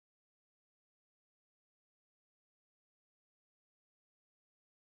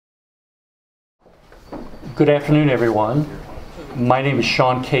Good afternoon, everyone. My name is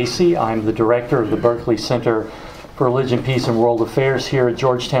Sean Casey. I'm the director of the Berkley Center for Religion, Peace, and World Affairs here at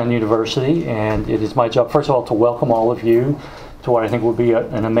Georgetown University, and it is my job, first of all, to welcome all of you to what I think will be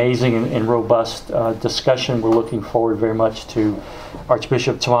an amazing and robust discussion. We're looking forward very much to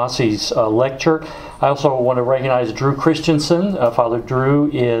Archbishop Tomasi's lecture. I also want to recognize Drew Christensen. Father Drew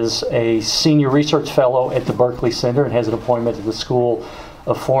is a senior research fellow at the Berkley Center and has an appointment at the School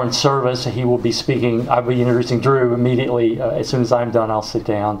of Foreign Service. He will be speaking. I'll be introducing Drew immediately. As soon as I'm done, I'll sit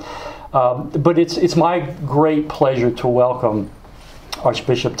down. But it's my great pleasure to welcome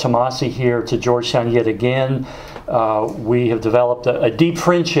Archbishop Tomasi here to Georgetown yet again. We have developed a deep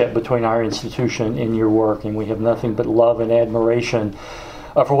friendship between our institution and your work, and we have nothing but love and admiration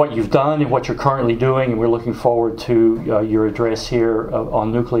for what you've done and what you're currently doing, and we're looking forward to your address here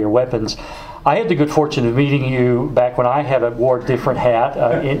on nuclear weapons. I had the good fortune of meeting you back when I wore a different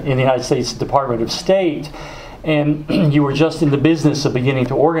hat in the United States Department of State, and you were just in the business of beginning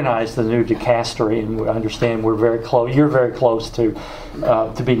to organize the new dicastery, and I understand we're very close. You're very close to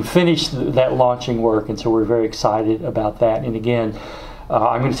being finished that launching work, and so we're very excited about that. And again,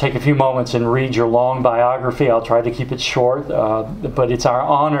 I'm going to take a few moments and read your long biography. I'll try to keep it short, but it's our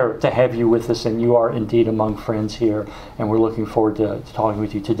honor to have you with us, and you are indeed among friends here, and we're looking forward to talking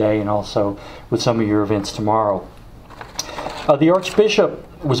with you today and also with some of your events tomorrow. The Archbishop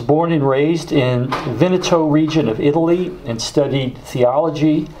was born and raised in Veneto region of Italy and studied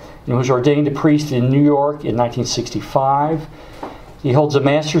theology and was ordained a priest in New York in 1965. He holds a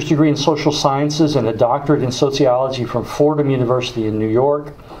master's degree in social sciences and a doctorate in sociology from Fordham University in New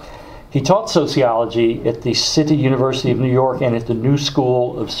York. He taught sociology at the City University of New York and at the New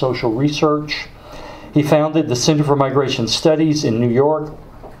School of Social Research. He founded the Center for Migration Studies in New York.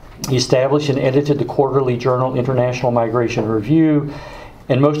 He established and edited the quarterly journal International Migration Review,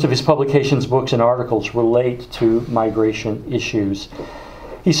 and most of his publications, books, and articles relate to migration issues.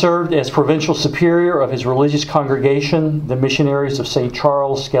 He served as provincial superior of his religious congregation, the Missionaries of St.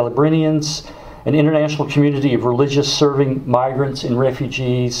 Charles Scalabrinians, an international community of religious serving migrants and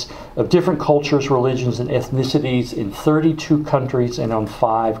refugees of different cultures, religions, and ethnicities in 32 countries and on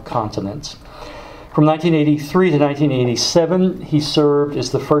 5 continents. From 1983 to 1987, he served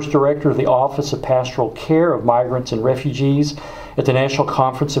as the first director of the Office of Pastoral Care of Migrants and Refugees at the National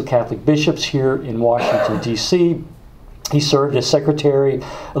Conference of Catholic Bishops here in Washington, D.C. He served as secretary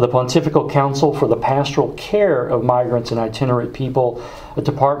of the Pontifical Council for the Pastoral Care of Migrants and Itinerant People, a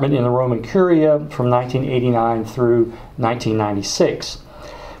department in the Roman Curia from 1989 through 1996.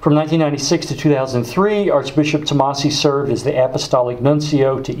 From 1996 to 2003, Archbishop Tomasi served as the Apostolic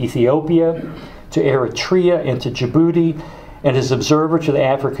Nuncio to Ethiopia, to Eritrea, and to Djibouti, and as observer to the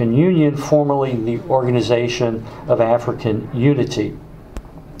African Union, formerly the Organization of African Unity,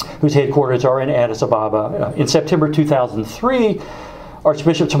 whose headquarters are in Addis Ababa. In September 2003,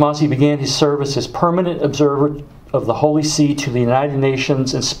 Archbishop Tomasi began his service as permanent observer of the Holy See to the United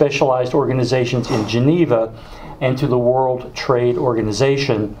Nations and specialized organizations in Geneva and to the World Trade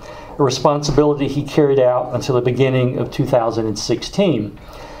Organization, a responsibility he carried out until the beginning of 2016.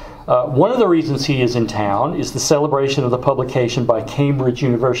 One of the reasons he is in town is the celebration of the publication by Cambridge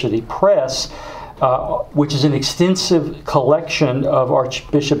University Press, which is an extensive collection of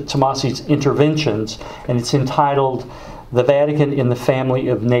Archbishop Tomasi's interventions, and it's entitled The Vatican in the Family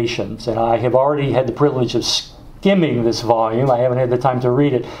of Nations. And I have already had the privilege of skimming this volume. I haven't had the time to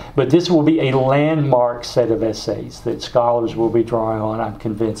read it, but this will be a landmark set of essays that scholars will be drawing on, I'm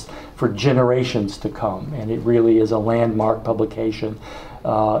convinced, for generations to come. And it really is a landmark publication,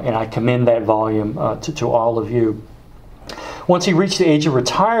 and I commend that volume to all of you. Once he reached the age of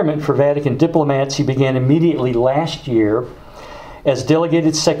retirement for Vatican diplomats, he began immediately last year as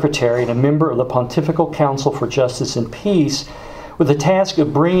delegated secretary and a member of the Pontifical Council for Justice and Peace, with the task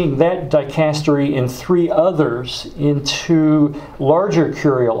of bringing that dicastery and 3 others into larger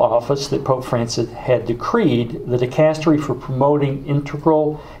curial office that Pope Francis had decreed, the dicastery for promoting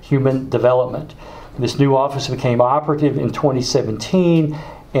integral human development. This new office became operative in 2017,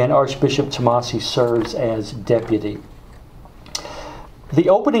 and Archbishop Tomasi serves as deputy. The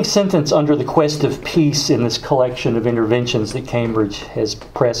opening sentence under the Quest of Peace in this collection of interventions that Cambridge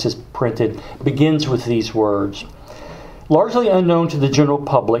Press has printed begins with these words. Largely unknown to the general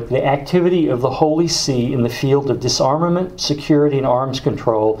public, the activity of the Holy See in the field of disarmament, security, and arms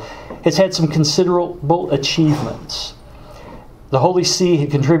control has had some considerable achievements. The Holy See had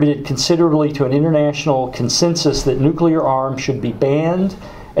contributed considerably to an international consensus that nuclear arms should be banned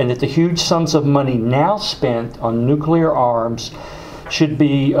and that the huge sums of money now spent on nuclear arms should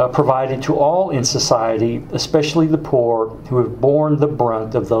be provided to all in society, especially the poor, who have borne the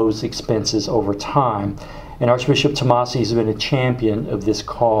brunt of those expenses over time. and Archbishop Tomasi has been a champion of this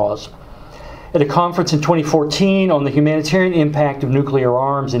cause. At a conference in 2014 on the humanitarian impact of nuclear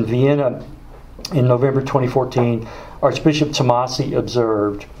arms in Vienna in November 2014, Archbishop Tomasi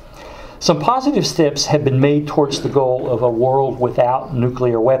observed, "Some positive steps have been made towards the goal of a world without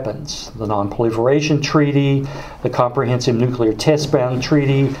nuclear weapons. The Non-Proliferation Treaty, the Comprehensive Nuclear Test Ban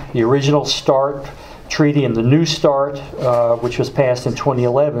Treaty, the original START Treaty, and the New START, which was passed in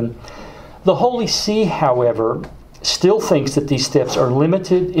 2011. The Holy See, however, still thinks that these steps are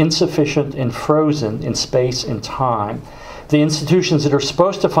limited, insufficient, and frozen in space and time. The institutions that are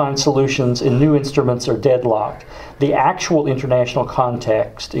supposed to find solutions in new instruments are deadlocked. The actual international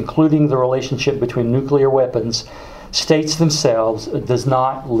context, including the relationship between nuclear weapons, states themselves, does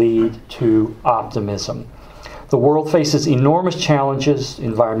not lead to optimism. The world faces enormous challenges,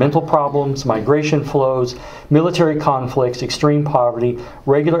 environmental problems, migration flows, military conflicts, extreme poverty,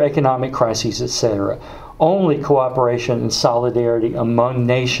 regular economic crises, etc. Only cooperation and solidarity among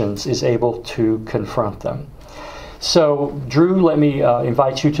nations is able to confront them." So, Drew, let me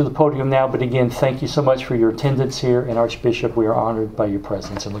invite you to the podium now, but again, thank you so much for your attendance here, and Archbishop, we are honored by your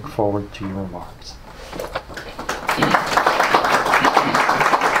presence and look forward to your remarks.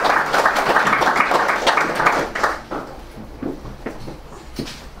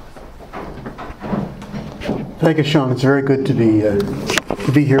 Thank you, Sean. It's very good to be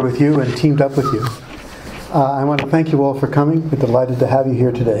here with you and teamed up with you. I want to thank you all for coming. We're delighted to have you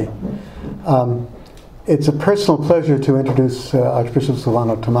here today. It's a personal pleasure to introduce Archbishop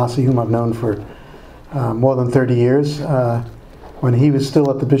Silvano Tomasi, whom I've known for more than 30 years. When he was still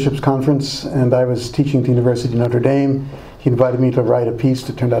at the Bishops' Conference and I was teaching at the University of Notre Dame, he invited me to write a piece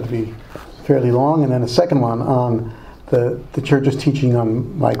that turned out to be fairly long, and then a second one on the Church's teaching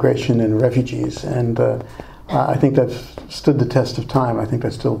on migration and refugees. And I think that's stood the test of time. I think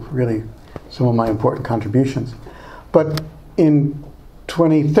that's still really some of my important contributions. But in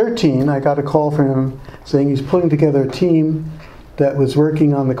 2013, I got a call from him saying he's putting together a team that was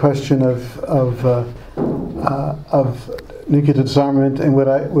working on the question of nuclear disarmament, and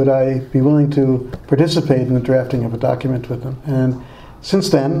would I be willing to participate in the drafting of a document with him. And since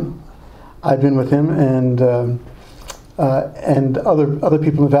then, I've been with him and other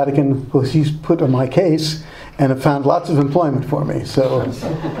people in the Vatican who he's put on my case and have found lots of employment for me. So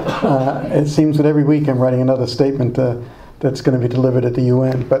it seems that every week I'm writing another statement that's going to be delivered at the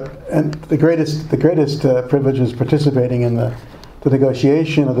UN. And the greatest privilege is participating in the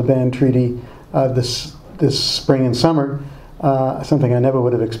negotiation of the ban treaty this spring and summer, something I never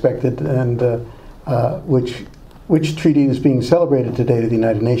would have expected, and which treaty is being celebrated today at the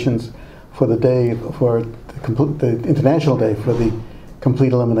United Nations for the International Day for the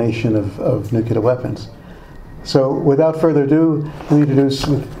complete elimination of nuclear weapons. So without further ado, let me introduce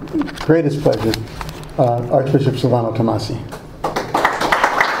with greatest pleasure Archbishop Silvano Tomasi.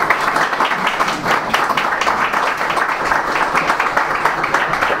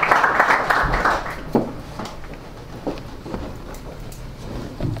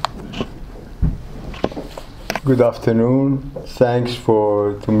 Good afternoon. Thanks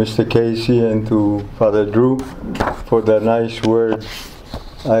to Mr. Casey and to Father Drew for the nice words.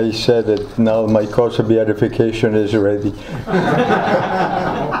 I said that now my cause of beatification is ready.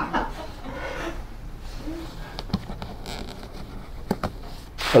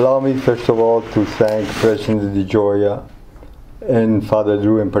 Allow me first of all to thank President Di Gioia and Father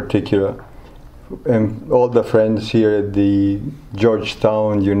Drew in particular, and all the friends here at the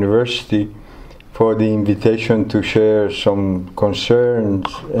Georgetown University for the invitation to share some concerns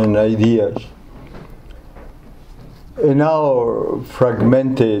and ideas. In our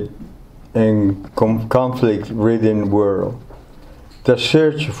fragmented and conflict-ridden world, the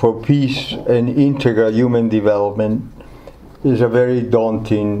search for peace and integral human development is a very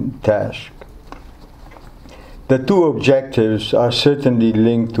daunting task. The two objectives are certainly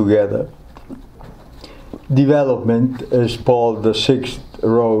linked together. Development, as Paul VI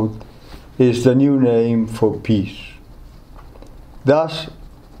wrote, is the new name for peace. Thus,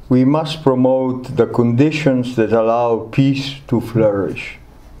 we must promote the conditions that allow peace to flourish.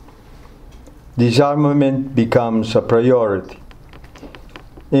 Disarmament becomes a priority.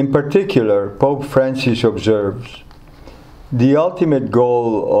 In particular, Pope Francis observes, the ultimate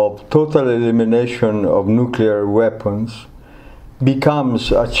goal of total elimination of nuclear weapons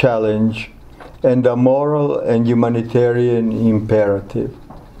becomes a challenge and a moral and humanitarian imperative.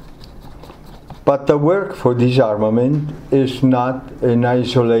 But the work for disarmament is not an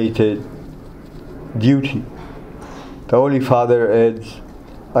isolated duty. The Holy Father adds,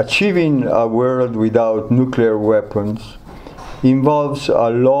 achieving a world without nuclear weapons involves a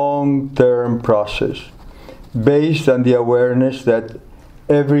long-term process based on the awareness that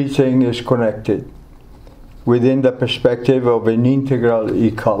everything is connected within the perspective of an integral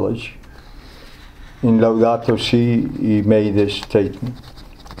ecology. In Laudato Si, he made this statement.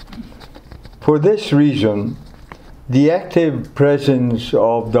 For this reason, the active presence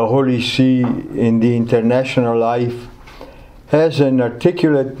of the Holy See in the international life has an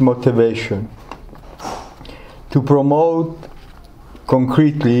articulate motivation to promote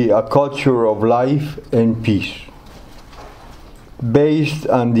concretely a culture of life and peace, based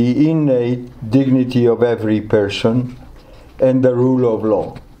on the innate dignity of every person and the rule of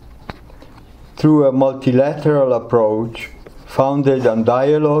law, through a multilateral approach founded on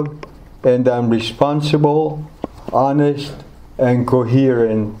dialogue and on responsible, honest, and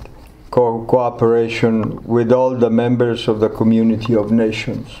coherent cooperation with all the members of the community of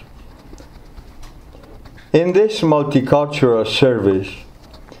nations. In this multicultural service,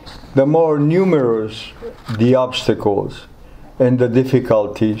 the more numerous the obstacles and the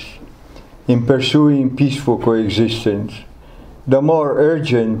difficulties in pursuing peaceful coexistence, the more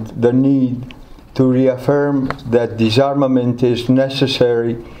urgent the need to reaffirm that disarmament is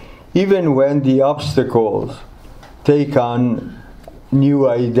necessary even when the obstacles take on new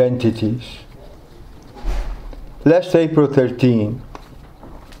identities. Last April 13,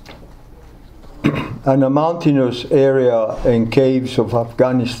 on a mountainous area and caves of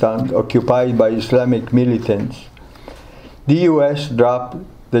Afghanistan occupied by Islamic militants, the US dropped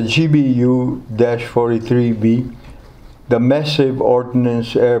the GBU-43B, the massive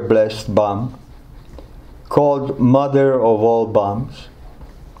ordnance air-blast bomb, called Mother of All Bombs.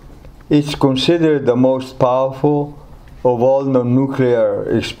 It's considered the most powerful of all non-nuclear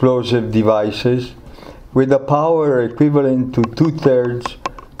explosive devices, with a power equivalent to 2/3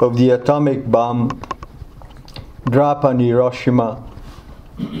 of the atomic bomb dropped on Hiroshima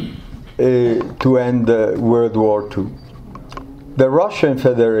to end World War II. The Russian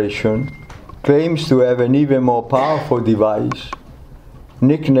Federation claims to have an even more powerful device,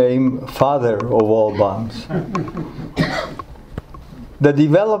 nicknamed Father of All Bombs. The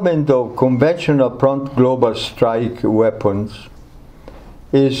development of conventional prompt global strike weapons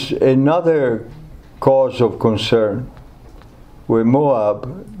is another cause of concern. With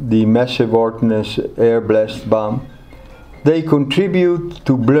Moab, the massive ordnance air-blast bomb, they contribute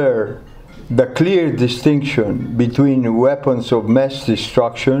to blur the clear distinction between weapons of mass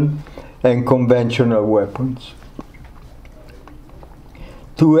destruction and conventional weapons.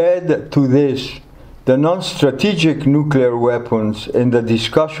 To add to this, the non-strategic nuclear weapons and the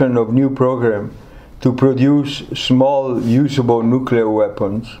discussion of new program to produce small usable nuclear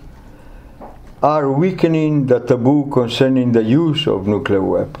weapons are weakening the taboo concerning the use of nuclear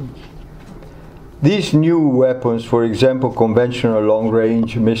weapons. These new weapons, for example, conventional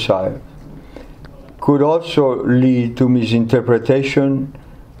long-range missiles, could also lead to misinterpretation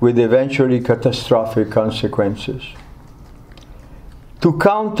with eventually catastrophic consequences. To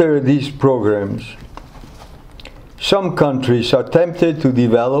counter these programs, some countries are tempted to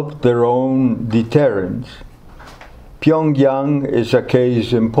develop their own deterrents. Pyongyang is a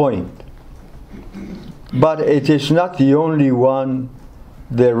case in point. But it is not the only one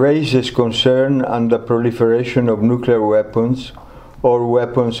that raises concern on the proliferation of nuclear weapons or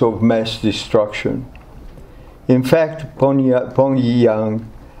weapons of mass destruction. In fact, Pyongyang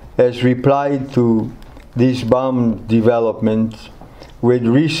has replied to these bomb developments with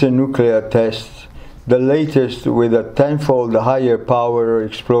recent nuclear tests, the latest with a tenfold higher power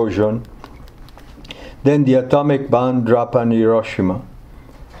explosion than the atomic bomb dropped on Hiroshima.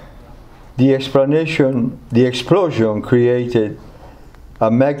 The explosion created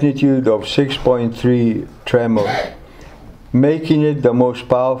a magnitude of 6.3 tremor, making it the most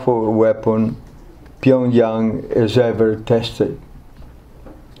powerful weapon Pyongyang has ever tested.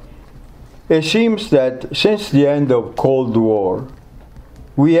 It seems that since the end of Cold War,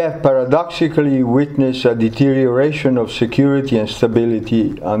 we have paradoxically witnessed a deterioration of security and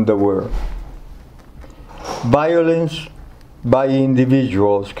stability on the world. Violence by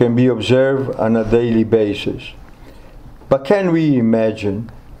individuals can be observed on a daily basis. But can we imagine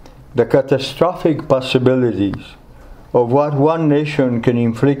the catastrophic possibilities of what one nation can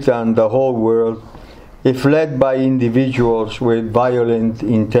inflict on the whole world if led by individuals with violent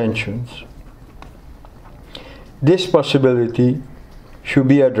intentions? This possibility should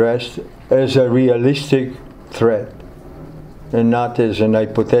be addressed as a realistic threat and not as an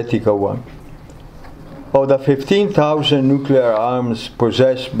hypothetical one. Of the 15,000 nuclear arms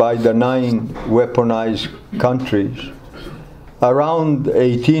possessed by the 9 weaponized countries, around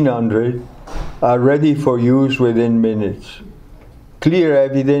 1,800 are ready for use within minutes, clear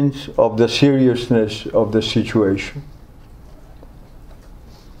evidence of the seriousness of the situation.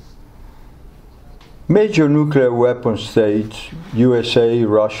 Major nuclear weapon states, USA,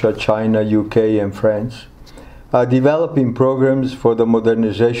 Russia, China, UK, and France, are developing programs for the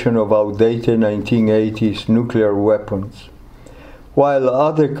modernization of outdated 1980s nuclear weapons, while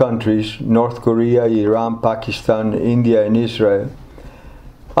other countries, North Korea, Iran, Pakistan, India, and Israel,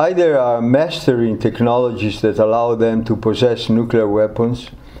 either are mastering technologies that allow them to possess nuclear weapons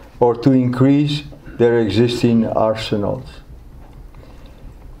or to increase their existing arsenals.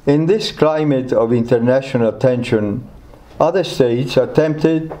 In this climate of international tension, other states are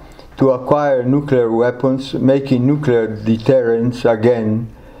tempted to acquire nuclear weapons, making nuclear deterrence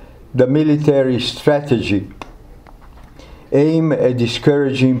again the military strategy aimed at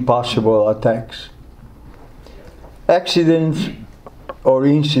discouraging possible attacks. Accidents or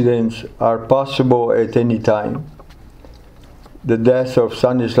incidents are possible at any time. The death of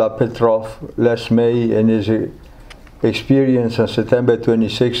Stanislav Petrov last May and his experience on September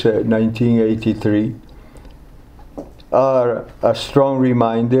 26, 1983 are a strong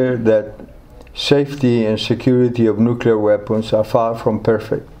reminder that safety and security of nuclear weapons are far from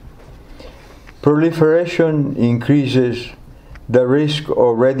perfect. Proliferation increases the risk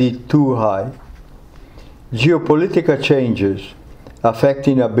already too high. Geopolitical changes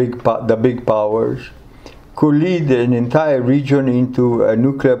affecting the big powers could lead an entire region into a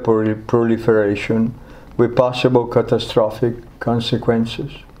nuclear proliferation with possible catastrophic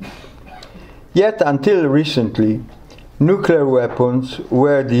consequences. Yet until recently, nuclear weapons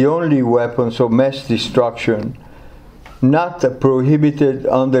were the only weapons of mass destruction not prohibited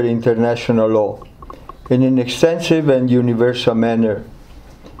under international law in an extensive and universal manner.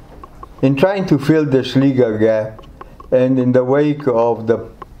 In trying to fill this legal gap, and in the wake of the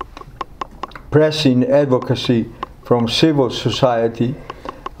pressing advocacy from civil society,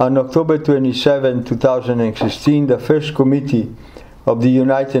 on October 27, 2016, the First Committee of the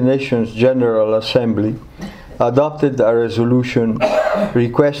United Nations General Assembly adopted a resolution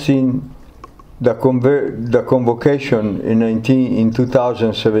requesting the convocation in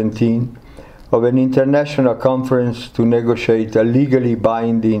 2017 of an international conference to negotiate a legally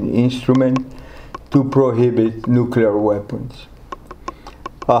binding instrument to prohibit nuclear weapons.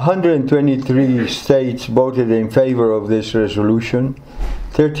 123 states voted in favor of this resolution,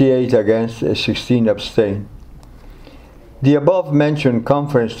 38 against, and 16 abstained. The above-mentioned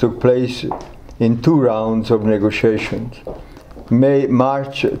conference took place in 2 rounds of negotiations,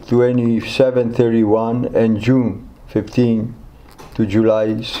 March 27-31 and June 15 to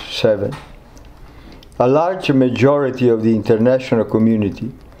July 7. A large majority of the international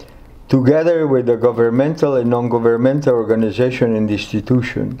community, together with the governmental and non-governmental organizations and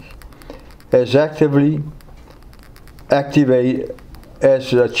institutions, has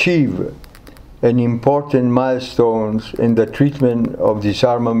achieved an important milestones in the treatment of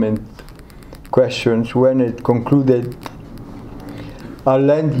disarmament questions when it concluded a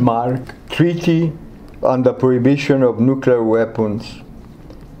landmark treaty on the prohibition of nuclear weapons.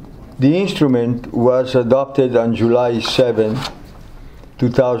 The instrument was adopted on July 7,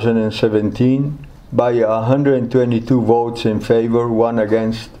 2017 by 122 votes in favor, 1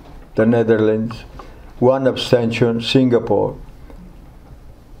 against, the Netherlands, 1 abstention, Singapore.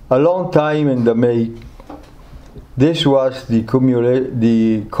 A long time in the making, this was the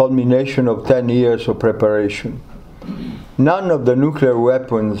culmination of 10 years of preparation. None of the nuclear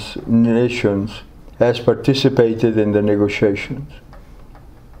weapons nations has participated in the negotiations.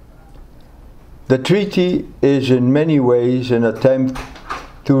 The treaty is in many ways an attempt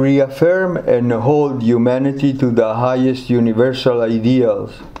to reaffirm and hold humanity to the highest universal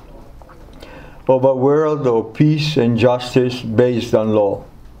ideals of a world of peace and justice based on law.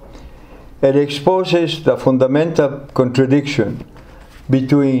 It exposes the fundamental contradiction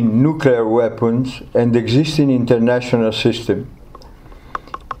between nuclear weapons and the existing international system.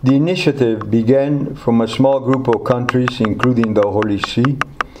 The initiative began from a small group of countries, including the Holy See,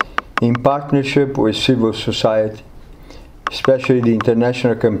 in partnership with civil society, especially the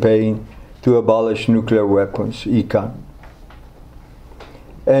International Campaign to Abolish Nuclear Weapons, ICAN,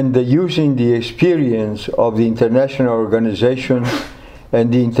 and using the experience of the international organizations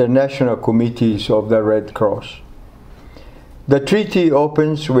and the international committees of the Red Cross. The treaty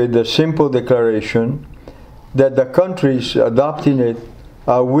opens with a simple declaration that the countries adopting it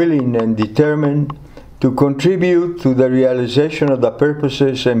are willing and determined to contribute to the realization of the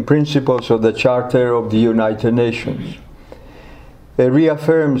purposes and principles of the Charter of the United Nations. It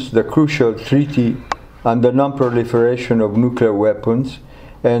reaffirms the crucial treaty on the non-proliferation of nuclear weapons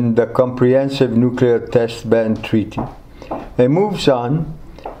and the Comprehensive Nuclear Test Ban Treaty, and moves on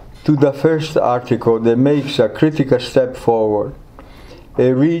to the first article that makes a critical step forward.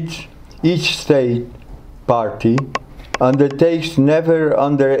 It reads, each state party undertakes never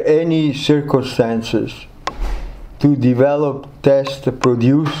under any circumstances to develop, test,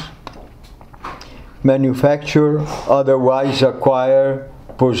 produce, manufacture, otherwise acquire,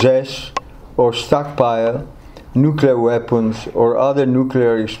 possess, or stockpile nuclear weapons or other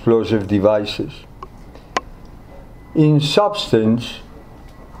nuclear explosive devices. In substance,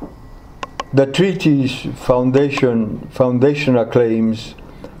 the treaty's foundational claims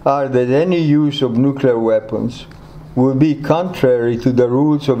are that any use of nuclear weapons will be contrary to the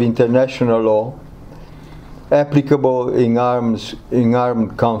rules of international law applicable in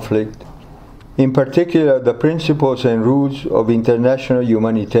armed conflict, in particular the principles and rules of international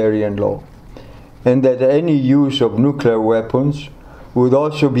humanitarian law, and that any use of nuclear weapons would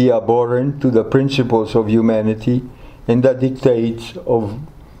also be abhorrent to the principles of humanity and the dictates of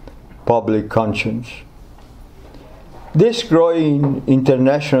public conscience. This growing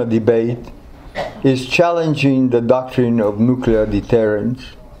international debate is challenging the doctrine of nuclear deterrence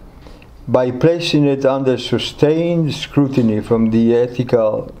by placing it under sustained scrutiny from the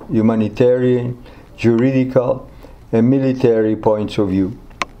ethical, humanitarian, juridical, and military points of view.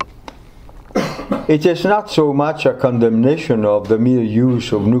 It is not so much a condemnation of the mere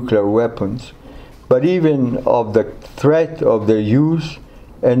use of nuclear weapons, but even of the threat of their use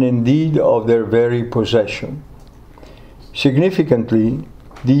and indeed of their very possession. Significantly,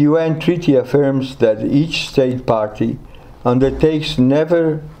 the UN Treaty affirms that each state party undertakes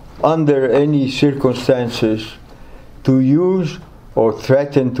never under any circumstances to use or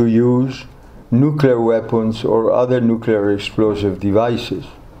threaten to use nuclear weapons or other nuclear explosive devices.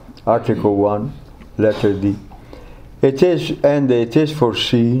 Article 1, letter D. It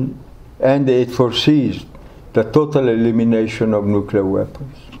foresees the total elimination of nuclear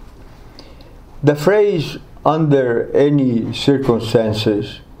weapons. The phrase under any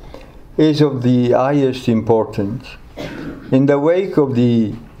circumstances is of the highest importance. In the wake of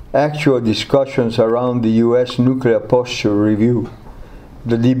the actual discussions around the US nuclear posture review,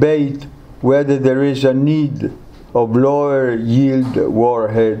 the debate whether there is a need of lower yield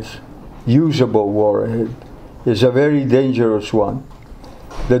warheads, usable warhead, is a very dangerous one.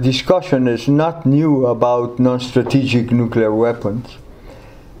 The discussion is not new about non-strategic nuclear weapons.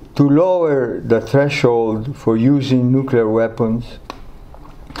 To lower the threshold for using nuclear weapons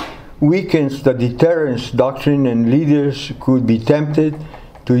weakens the deterrence doctrine, and leaders could be tempted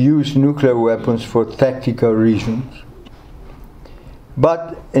to use nuclear weapons for tactical reasons.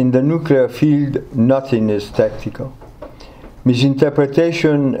 But in the nuclear field, nothing is tactical.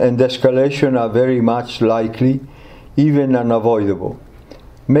 Misinterpretation and escalation are very much likely, even unavoidable.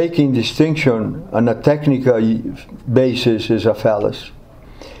 Making distinction on a technical basis is a fallacy.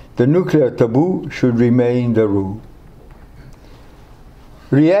 The nuclear taboo should remain the rule.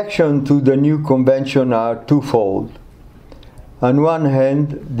 Reaction to the new convention are twofold. On one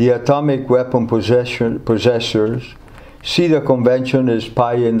hand, the atomic weapon possessors see the convention as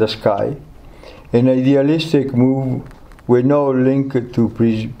pie in the sky, an idealistic move with no link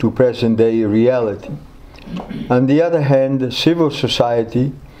to present-day reality. On the other hand, civil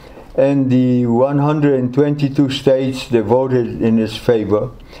society and the 122 states that voted in its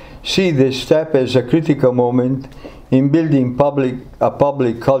favor see this step as a critical moment in building a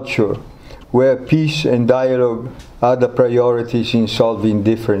public culture where peace and dialogue are the priorities in solving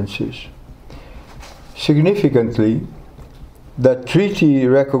differences. Significantly, the treaty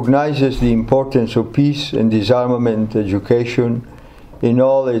recognizes the importance of peace and disarmament education in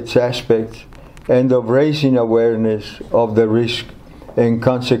all its aspects and of raising awareness of the risk and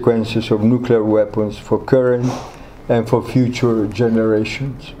consequences of nuclear weapons for current and for future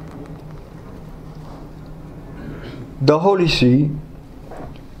generations. The Holy See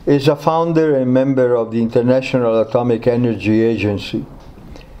is a founder and member of the International Atomic Energy Agency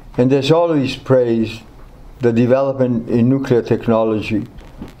and has always praised the development in nuclear technology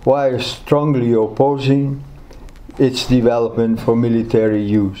while strongly opposing its development for military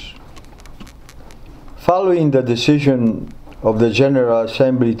use. Following the decision of the General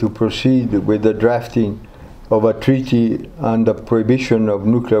Assembly to proceed with the drafting of a treaty on the prohibition of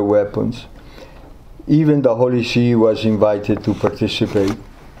nuclear weapons, even the Holy See was invited to participate.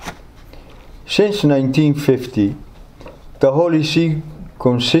 Since 1950, the Holy See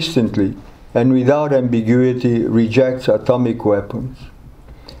consistently and without ambiguity rejects atomic weapons.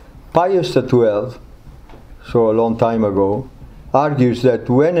 Pius XII, so a long time ago, argues that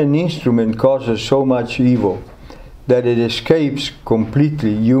when an instrument causes so much evil that it escapes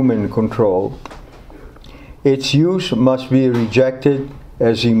completely human control, Its use must be rejected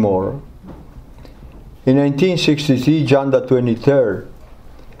as immoral. In 1963, John XXIII,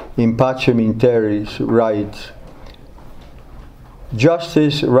 in Pacem in Terris, writes,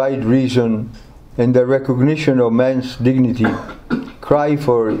 "Justice, right reason, and the recognition of man's dignity cry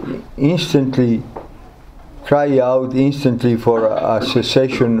out instantly for a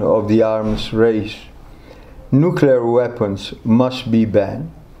cessation of the arms race. Nuclear weapons must be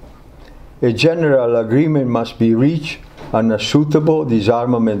banned. A general agreement must be reached on a suitable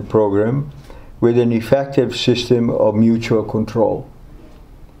disarmament program with an effective system of mutual control."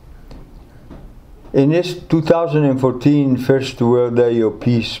 In his 2014 First World Day of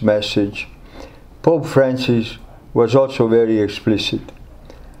Peace message, Pope Francis was also very explicit.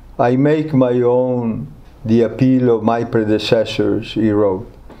 "I make my own the appeal of my predecessors," he wrote,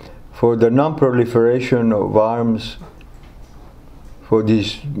 "for the non-proliferation of arms, for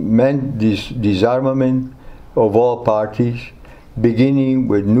this disarmament of all parties, beginning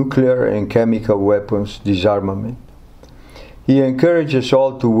with nuclear and chemical weapons disarmament." He encourages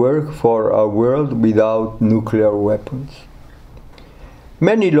all to work for a world without nuclear weapons.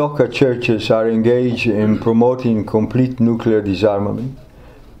 Many local churches are engaged in promoting complete nuclear disarmament.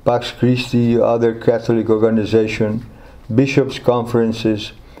 Pax Christi, other Catholic organizations, bishops'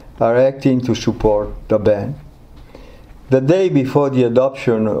 conferences are acting to support the ban. The day before the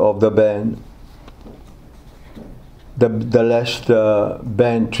adoption of the ban, the last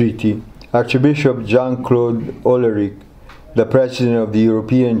ban treaty, Archbishop Jean-Claude Oleric, the President of the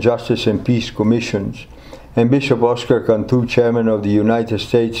European Justice and Peace Commissions, and Bishop Oscar Cantu, Chairman of the United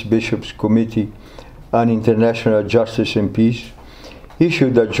States Bishops' Committee on International Justice and Peace,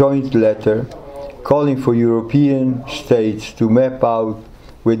 issued a joint letter calling for European states to map out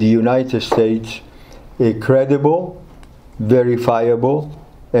with the United States a credible, verifiable,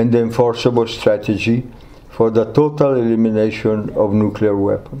 and enforceable strategy for the total elimination of nuclear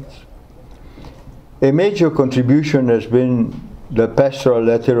weapons. A major contribution has been the pastoral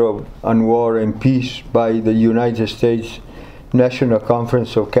letter on war and peace by the United States National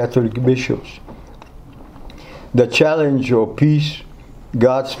Conference of Catholic Bishops. The challenge of peace,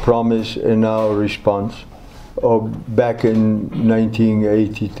 God's promise, and our response back in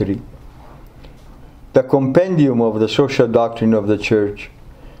 1983. The compendium of the social doctrine of the Church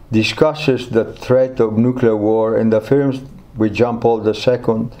discusses the threat of nuclear war and affirms with John Paul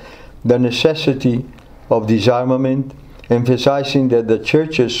II the necessity of disarmament, emphasizing that the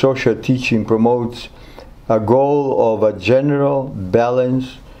Church's social teaching promotes a goal of a general,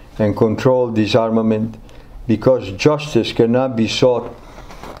 balanced, and controlled disarmament, because justice cannot be sought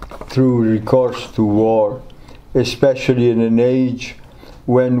through recourse to war, especially in an age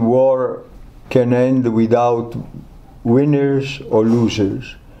when war can end without winners or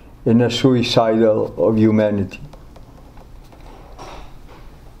losers, in a suicidal of humanity.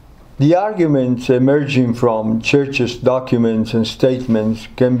 The arguments emerging from Church's documents and statements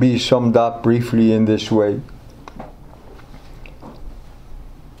can be summed up briefly in this way.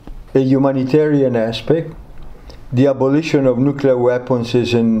 A humanitarian aspect. The abolition of nuclear weapons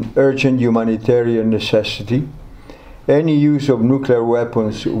is an urgent humanitarian necessity. Any use of nuclear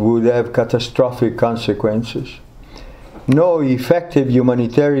weapons would have catastrophic consequences. No effective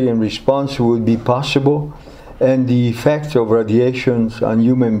humanitarian response would be possible, and the effects of radiations on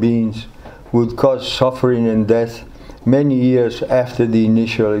human beings would cause suffering and death many years after the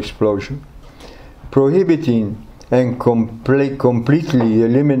initial explosion. Prohibiting and completely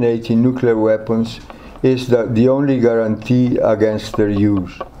eliminating nuclear weapons is the only guarantee against their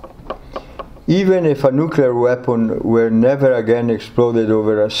use. Even if a nuclear weapon were never again exploded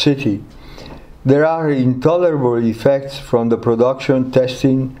over a city, there are intolerable effects from the production,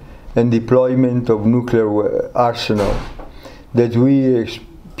 testing, and deployment of nuclear arsenals that we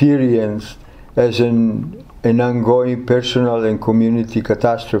experience as an ongoing personal and community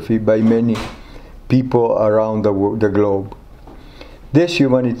catastrophe by many people around the globe. This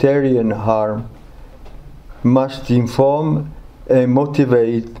humanitarian harm must inform and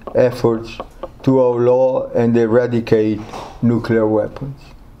motivate efforts to outlaw and eradicate nuclear weapons.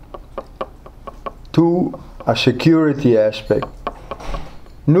 2. A security aspect.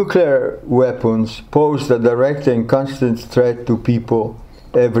 Nuclear weapons pose a direct and constant threat to people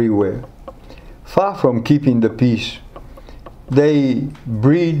everywhere. Far from keeping the peace, they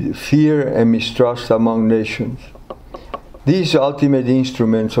breed fear and mistrust among nations. These ultimate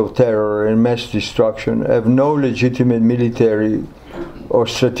instruments of terror and mass destruction have no legitimate military or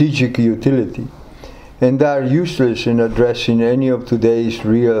strategic utility, and are useless in addressing any of today's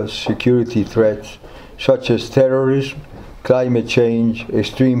real security threats, such as terrorism, climate change,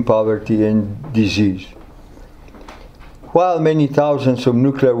 extreme poverty, and disease. While many thousands of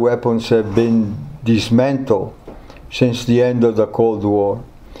nuclear weapons have been dismantled since the end of the Cold War,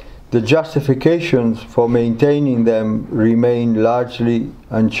 the justifications for maintaining them remain largely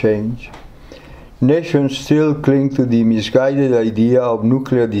unchanged. Nations still cling to the misguided idea of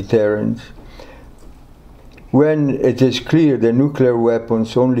nuclear deterrence, when it is clear that nuclear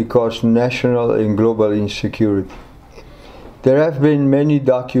weapons only cause national and global insecurity. There have been many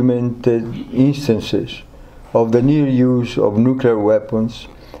documented instances of the near use of nuclear weapons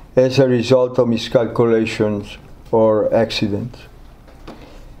as a result of miscalculations or accidents.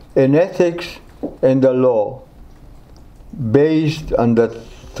 In ethics and the law, based on the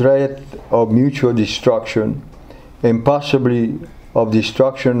threat of mutual destruction and possibly of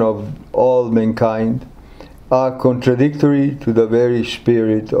destruction of all mankind, are contradictory to the very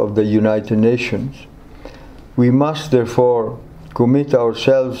spirit of the United Nations. We must therefore commit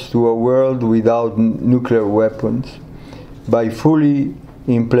ourselves to a world without nuclear weapons by fully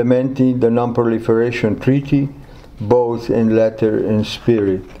implementing the Non-Proliferation Treaty, both in letter and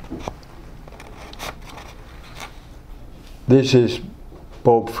spirit. This is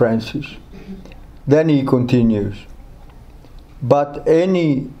Pope Francis. Then he continues, But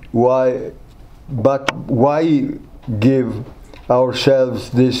why give ourselves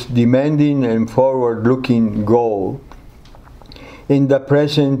this demanding and forward-looking goal in the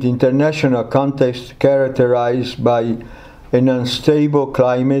present international context characterized by an unstable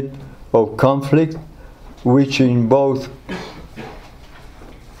climate of conflict, which is both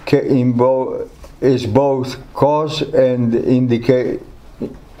cause and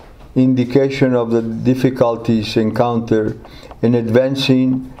indication of the difficulties encountered in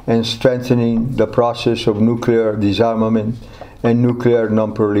advancing and strengthening the process of nuclear disarmament and nuclear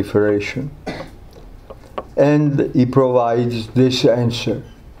non-proliferation? And he provides this answer.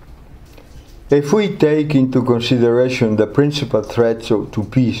 If we take into consideration the principal threats to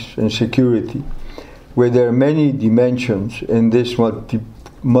peace and security, where there are many dimensions in this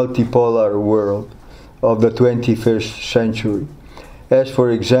multipolar world of the 21st century, as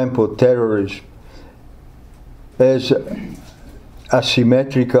for example terrorism, as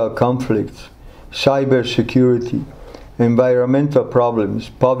asymmetrical conflicts, cybersecurity, environmental problems,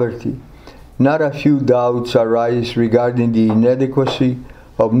 poverty, not a few doubts arise regarding the inadequacy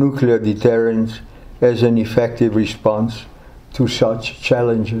of nuclear deterrence as an effective response to such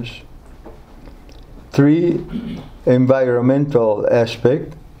challenges. 3. Environmental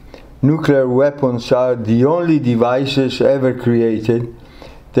aspect. Nuclear weapons are the only devices ever created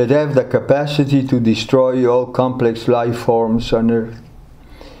that have the capacity to destroy all complex life forms on Earth.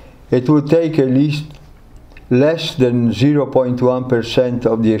 It would take at least less than 0.1%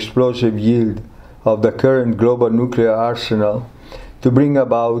 of the explosive yield of the current global nuclear arsenal to bring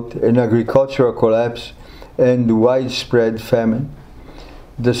about an agricultural collapse and widespread famine.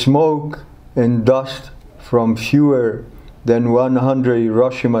 The smoke and dust from fewer than 100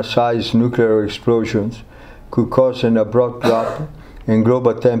 Hiroshima-sized nuclear explosions could cause an abrupt drop in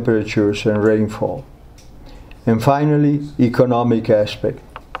global temperatures and rainfall. And finally, economic aspect.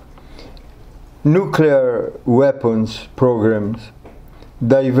 Nuclear weapons programs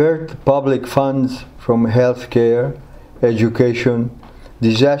divert public funds from healthcare, education,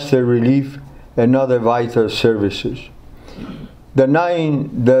 disaster relief, and other vital services. The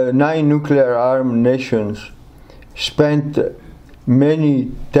nine nuclear-armed nations spent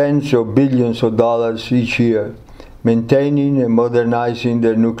many tens of billions of dollars each year maintaining and modernizing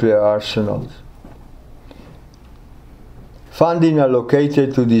their nuclear arsenals. Funding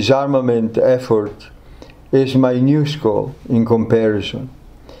allocated to disarmament efforts is minuscule in comparison.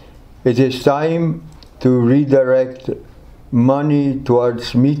 It is time to redirect money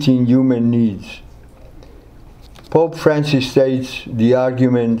towards meeting human needs. Pope Francis states the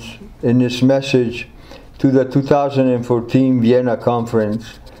arguments in his message to the 2014 Vienna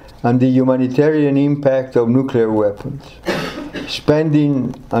Conference on the humanitarian impact of nuclear weapons.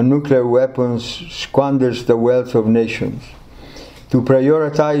 Spending on nuclear weapons squanders the wealth of nations. To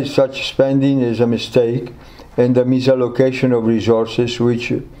prioritize such spending is a mistake and a misallocation of resources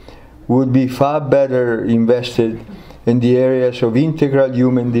which would be far better invested in the areas of integral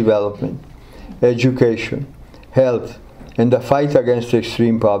human development, education, health, and the fight against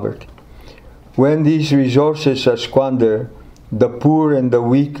extreme poverty. When these resources are squandered, the poor and the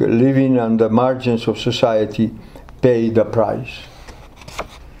weak living on the margins of society pay the price.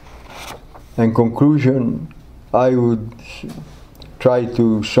 In conclusion, I would try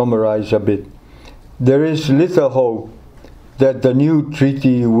to summarize a bit. There is little hope that the new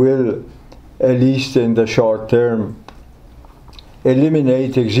treaty will, at least in the short term,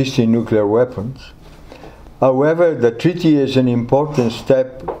 eliminate existing nuclear weapons. However, the treaty is an important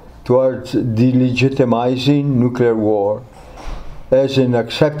step towards delegitimizing nuclear war as an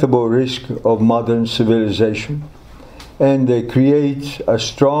acceptable risk of modern civilization, and it creates a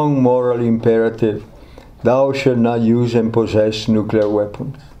strong moral imperative: thou shalt not use and possess nuclear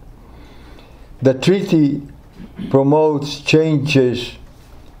weapons. The treaty promotes changes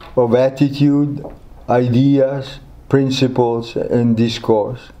of attitude, ideas, principles, and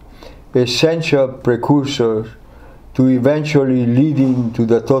discourse, essential precursors to eventually leading to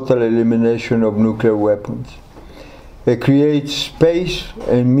the total elimination of nuclear weapons. It creates space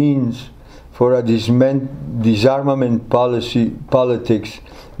and means for a disarmament politics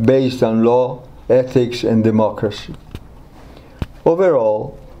based on law, ethics, and democracy.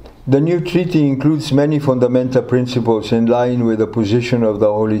 Overall, the new treaty includes many fundamental principles in line with the position of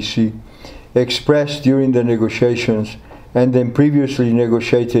the Holy See, expressed during the negotiations and in previously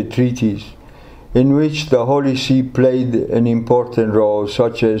negotiated treaties, in which the Holy See played an important role,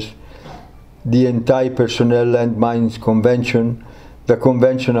 such as the Anti-Personnel Landmines Convention, the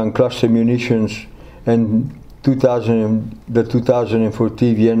Convention on Cluster Munitions, and the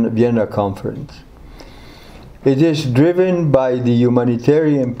 2014 Vienna Conference. It is driven by the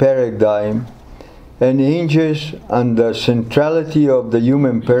humanitarian paradigm and hinges on the centrality of the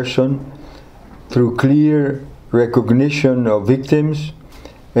human person through clear recognition of victims,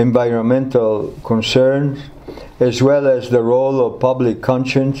 environmental concerns, as well as the role of public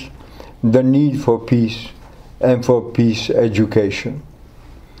conscience, the need for peace, and for peace education.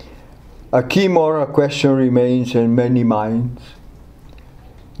 A key moral question remains in many minds: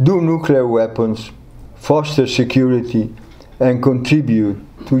 do nuclear weapons foster security and contribute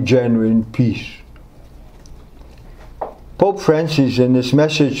to genuine peace? Pope Francis, in his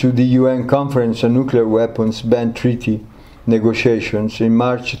message to the UN Conference on Nuclear Weapons Ban Treaty negotiations in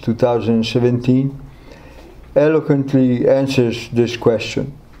March 2017, eloquently answers this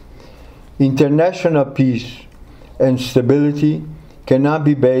question. International peace and stability cannot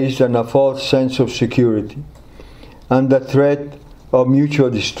be based on a false sense of security, on the threat of mutual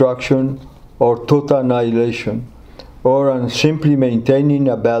destruction or total annihilation, or on simply maintaining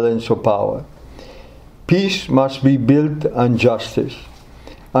a balance of power. Peace must be built on justice,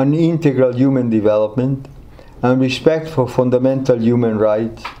 on integral human development, on respect for fundamental human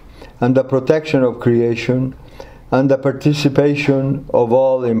rights, on the protection of creation, on the participation of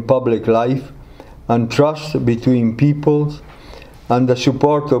all in public life, on trust between peoples, on the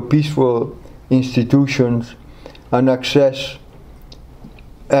support of peaceful institutions, on access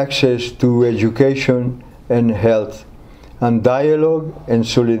to education and health, on dialogue and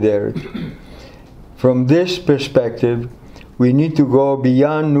solidarity. From this perspective, we need to go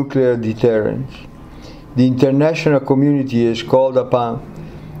beyond nuclear deterrence. The international community is called upon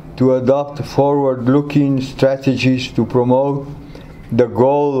to adopt forward-looking strategies to promote the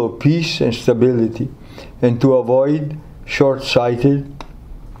goal of peace and stability, and to avoid short-sighted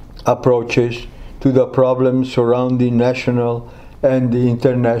approaches to the problems surrounding national and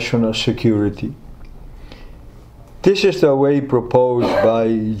international security. This is the way proposed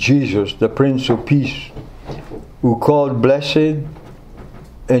by Jesus, the Prince of Peace, who called blessed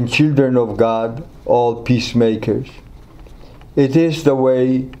and children of God all peacemakers. It is the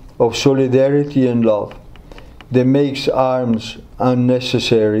way of solidarity and love that makes arms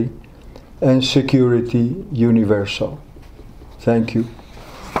unnecessary and security universal. Thank you.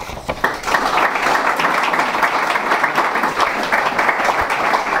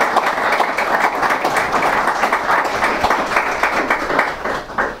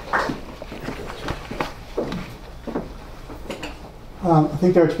 I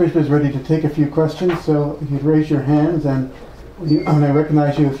think the Archbishop is ready to take a few questions, so if you'd raise your hands, and when I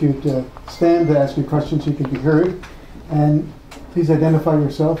recognize you, if you'd stand to ask your questions, you can be heard. And please identify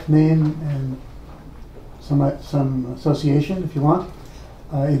yourself, name, and some association, if you want,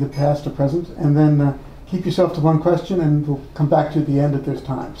 either past or present. And then keep yourself to one question, and we'll come back to you at the end if there's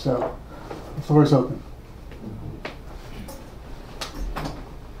time. So the floor is open.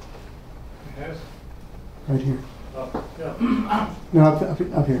 Yes. Right here. Yeah. No,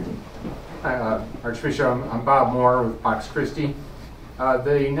 up here. Hi, Archbishop, I'm Bob Moore with Pax Christi.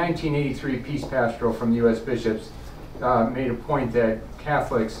 The 1983 Peace Pastoral from the U.S. bishops made a point that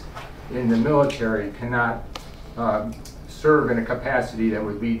Catholics in the military cannot serve in a capacity that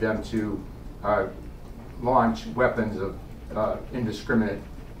would lead them to launch weapons of indiscriminate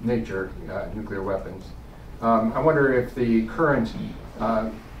nature, nuclear weapons. I wonder if the current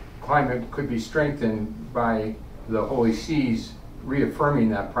climate could be strengthened by the Holy See's reaffirming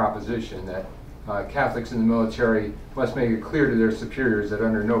that proposition, that Catholics in the military must make it clear to their superiors that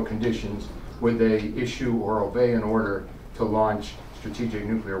under no conditions would they issue or obey an order to launch strategic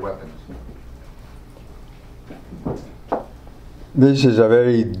nuclear weapons. This is a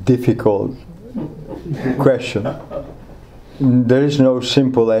very difficult question. There is no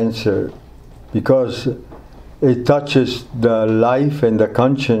simple answer because it touches the life and the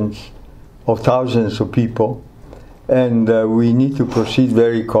conscience of thousands of people, and we need to proceed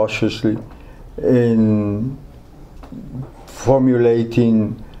very cautiously in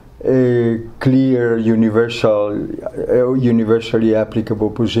formulating a clear, universally applicable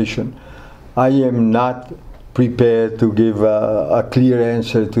position. I am not prepared to give a clear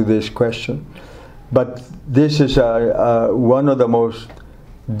answer to this question, but this is one of the most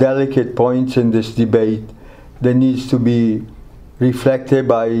delicate points in this debate that needs to be reflected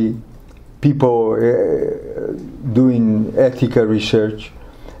by people doing ethical research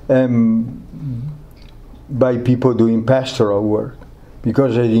and by people doing pastoral work,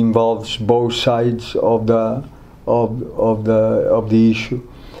 because it involves both sides of the issue.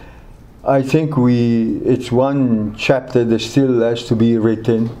 I think it's one chapter that still has to be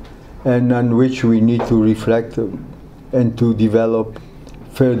written, and on which we need to reflect and to develop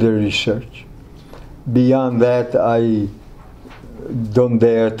further research. Beyond that, I don't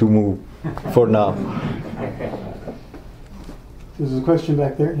dare to move for now. There's a question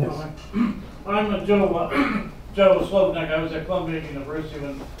back there. Yes. I'm Joe Slovnik. I was at Columbia University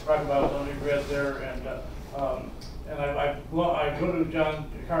when Barack Obama was undergrad there, and I go to John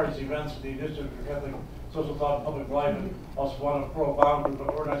Carter's events with the Initiative for Catholic Social Thought and Public Life, and also one of pro-Obama group of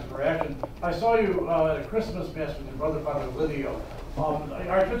Organized for Action. I saw you at a Christmas Mass with your brother, Father Lydio.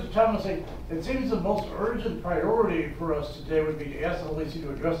 Archbishop Tomasi, it seems the most urgent priority for us today would be to ask the Holy See to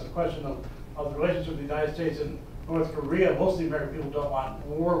address the question of the relationship with the United States and North Korea. Most of the American people don't want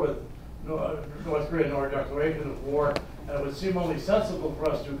war with North Korea, nor a declaration of war, and it would seem only sensible for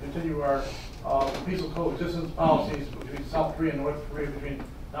us to continue our peaceful coexistence policies between South Korea and North Korea between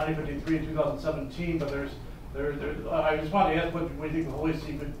 1953 and 2017. But I just want to ask what we think the Holy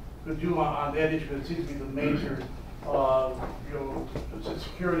See could do on that issue. It seems to be the major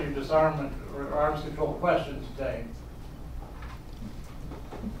security, disarmament, or arms control question today.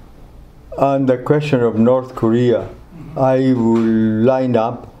 On the question of North Korea, I will line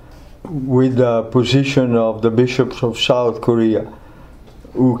up with the position of the bishops of South Korea,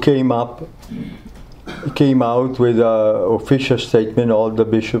 who came out with an official statement, all the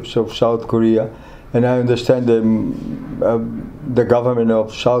bishops of South Korea, and I understand the government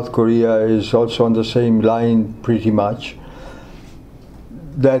of South Korea is also on the same line pretty much,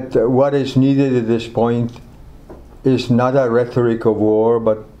 that what is needed at this point is not a rhetoric of war,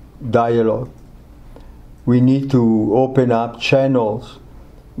 but dialogue. We need to open up channels,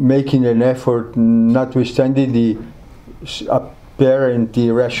 making an effort, notwithstanding the apparent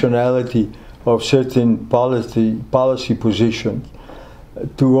irrationality of certain policy positions,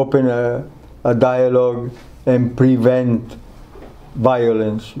 to open a dialogue and prevent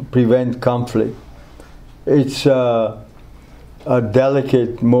violence, prevent conflict. It's a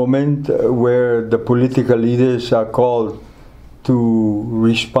delicate moment where the political leaders are called to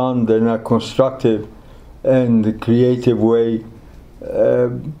respond in a constructive and creative way,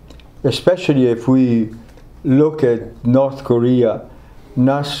 especially if we look at North Korea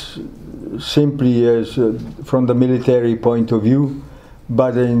not simply as from the military point of view,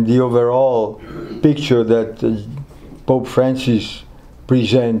 but in the overall picture that Pope Francis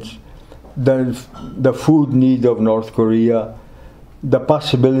presents, the food need of North Korea, the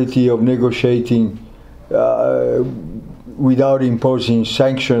possibility of negotiating without imposing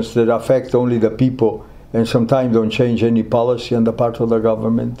sanctions that affect only the people and sometimes don't change any policy on the part of the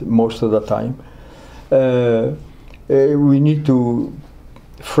government most of the time. We need to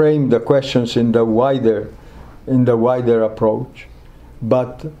frame the questions in the wider approach,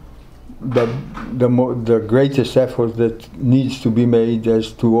 but the greatest effort that needs to be made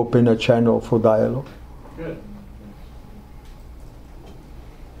is to open a channel for dialogue. Good.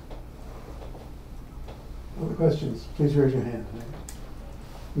 Other questions? Please raise your hand.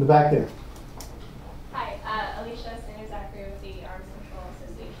 In the back there. Hi, Alicia Zachary with the Arms Control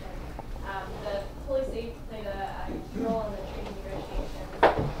Association. The Holy See played a key role in the treaty negotiations.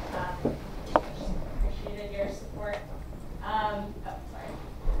 Appreciated your support.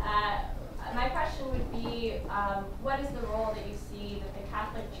 My question would be, what is the role that you see that the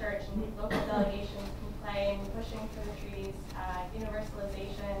Catholic Church and local delegations can play in pushing for the treaty's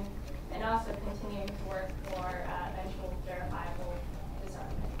universalization and also continuing to work for eventual verifiable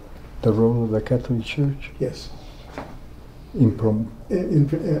disarmament? The role of the Catholic Church? Yes.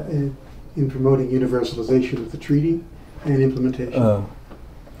 in promoting universalization of the treaty and implementation?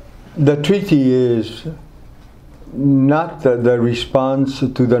 The treaty is not the response to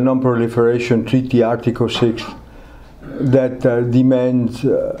the Non-Proliferation Treaty, Article 6, that demands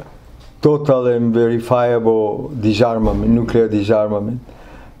total and verifiable disarmament, nuclear disarmament.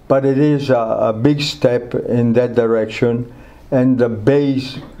 But it is a big step in that direction, and the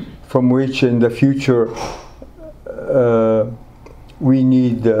base from which in the future we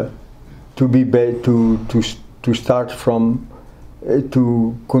need to start from,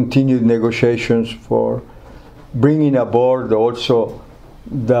 to continue negotiations for bringing aboard also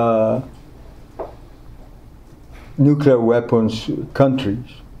the nuclear weapons countries,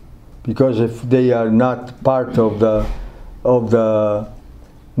 because if they are not part of the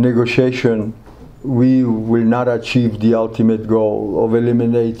negotiation, we will not achieve the ultimate goal of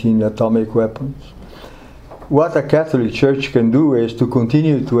eliminating atomic weapons. What a Catholic Church can do is to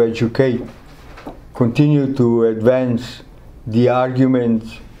continue to educate, continue to advance the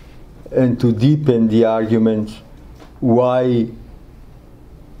arguments and to deepen the arguments why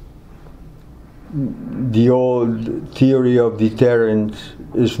the old theory of deterrence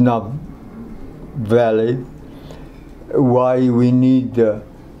is not valid, why we need to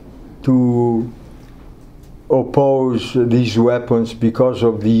oppose these weapons because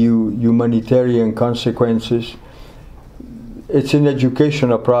of the humanitarian consequences. It's an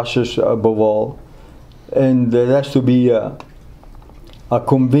educational process above all, and there has to be a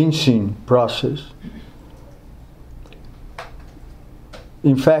convincing process.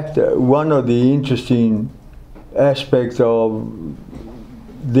 In fact, one of the interesting aspects of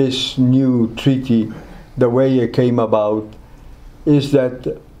this new treaty, the way it came about, is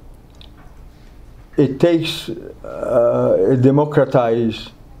that it takes, it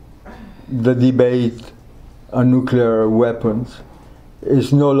democratizes the debate on nuclear weapons.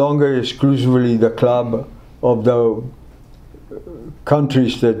 It's no longer exclusively the club of the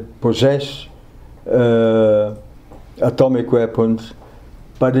countries that possess atomic weapons,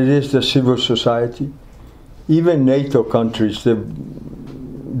 but it is the civil society. Even NATO countries that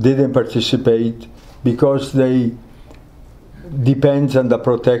didn't participate because they depend on the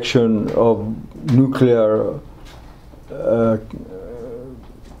protection of nuclear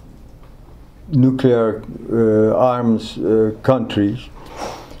arms countries.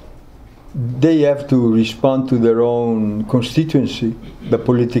 They have to respond to their own constituency, the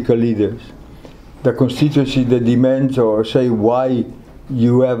political leaders. The constituency that demands or say why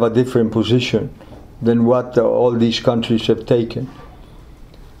you have a different position than what all these countries have taken.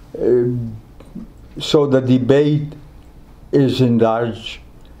 So the debate is enlarged,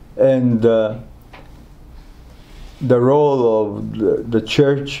 and the role of the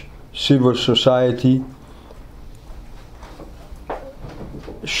church, civil society,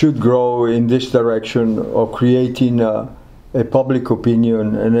 should grow in this direction of creating a public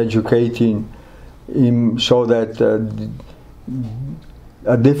opinion and educating him so that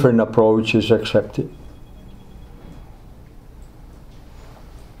a different approach is accepted.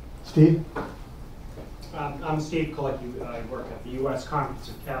 Steve? I'm Steve Kulicki. I work at the U.S. Conference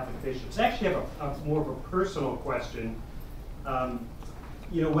of Catholic Bishops. I actually have more of a personal question.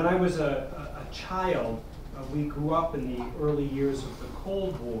 You know, when I was a child, we grew up in the early years of the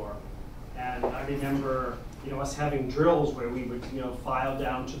Cold War, and I remember, you know, us having drills where we would, you know, file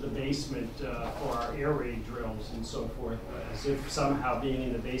down to the basement for our air raid drills and so forth, as if somehow being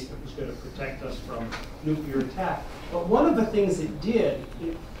in the basement was going to protect us from nuclear attack. But one of the things it did,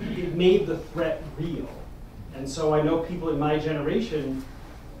 it made the threat real. And so I know people in my generation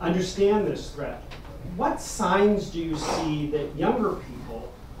understand this threat. What signs do you see that younger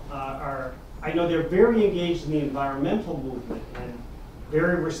people are, I know they're very engaged in the environmental movement and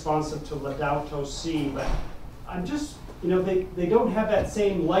very responsive to Laudato Si, but I'm just, you know, they don't have that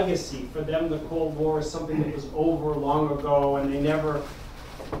same legacy. For them, the Cold War is something that was over long ago, and they never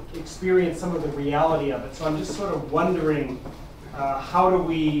experienced some of the reality of it. So I'm just sort of wondering, how do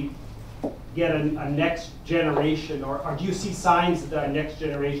we get a next generation, or do you see signs that our next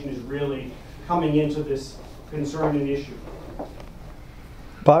generation is really coming into this concern and issue?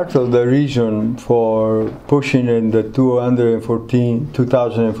 Part of the reason for pushing in the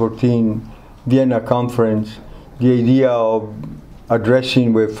 2014 Vienna conference the idea of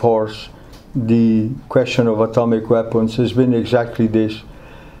addressing with force the question of atomic weapons has been exactly this,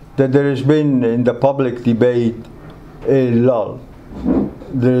 that there has been in the public debate a lull.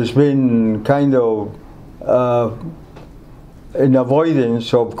 There's been kind of an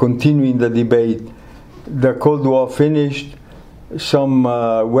avoidance of continuing the debate. The Cold War finished. Some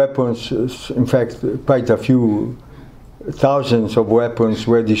weapons, in fact, quite a few thousands of weapons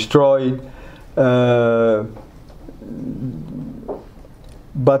were destroyed,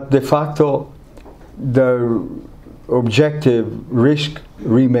 but de facto the objective risk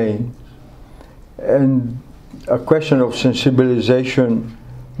remains, and a question of sensibilization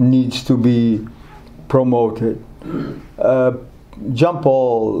needs to be promoted. John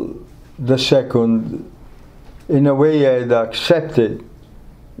Paul II, in a way, had accepted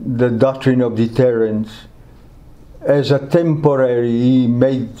the doctrine of deterrence as a temporary, he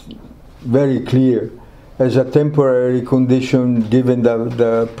made very clear, as a temporary condition given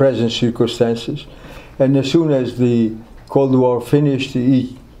the present circumstances. And as soon as the Cold War finished,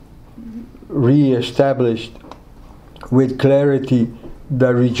 he re-established with clarity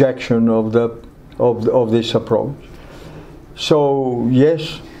the rejection of this approach. So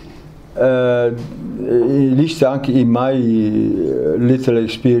yes, at least in my little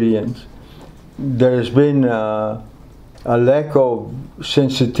experience, there has been a lack of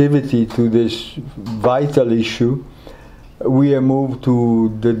sensitivity to this vital issue. We have moved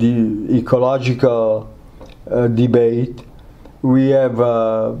to the ecological debate. We have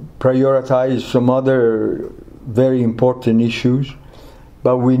prioritized some other very important issues,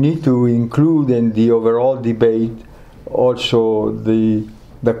 but we need to include in the overall debate also the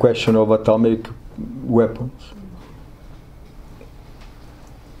question of atomic weapons.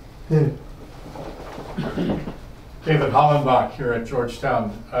 David. David Hollenbach here at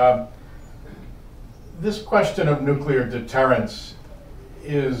Georgetown. This question of nuclear deterrence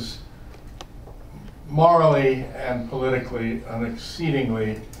is morally and politically an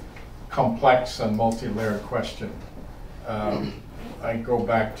exceedingly complex and multi-layered question. I go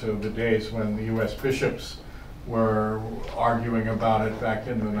back to the days when the US bishops were arguing about it back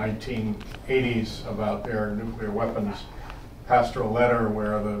in the 1980s about their nuclear weapons pastoral letter,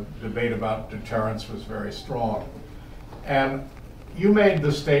 where the debate about deterrence was very strong. And you made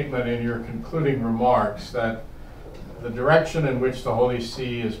the statement in your concluding remarks that the direction in which the Holy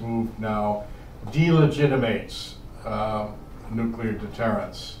See is moved now delegitimates nuclear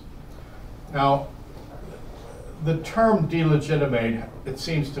deterrence. Now, the term delegitimate, it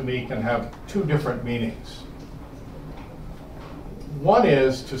seems to me, can have two different meanings. One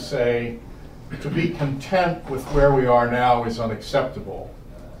is to say, to be content with where we are now is unacceptable,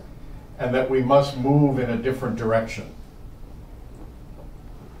 and that we must move in a different direction.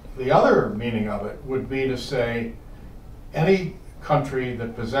 The other meaning of it would be to say, any country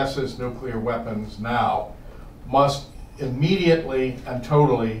that possesses nuclear weapons now must immediately and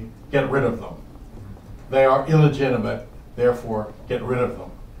totally get rid of them. They are illegitimate, therefore get rid of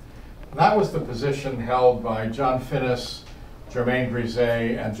them. And that was the position held by John Finnis, Germain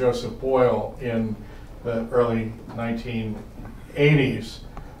Grisey, and Joseph Boyle in the early 1980s,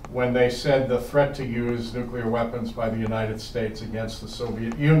 when they said the threat to use nuclear weapons by the United States against the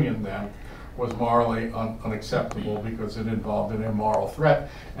Soviet Union then was morally unacceptable because it involved an immoral threat.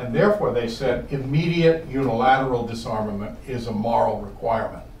 And therefore they said immediate unilateral disarmament is a moral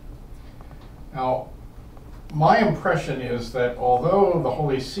requirement. Now, my impression is that although the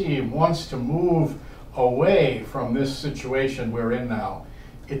Holy See wants to move away from this situation we're in now,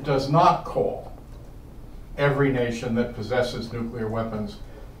 it does not call every nation that possesses nuclear weapons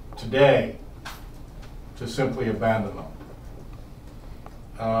today to simply abandon them.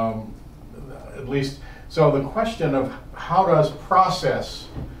 At least, so the question of how does process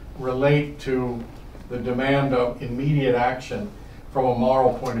relate to the demand of immediate action from a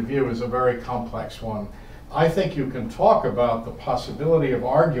moral point of view is a very complex one. I think you can talk about the possibility of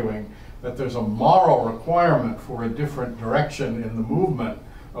arguing that there's a moral requirement for a different direction in the movement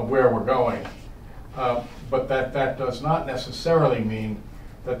of where we're going. But that does not necessarily mean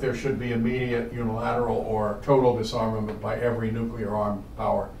that there should be immediate unilateral or total disarmament by every nuclear armed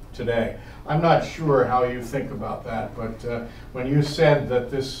power today. I'm not sure how you think about that, but when you said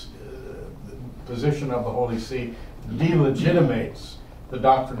that this position of the Holy See delegitimates the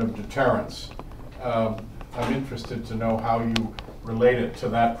doctrine of deterrence, I'm interested to know how you relate it to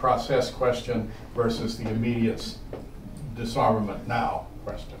that process question versus the immediate disarmament now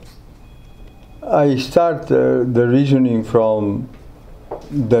question. I start the reasoning from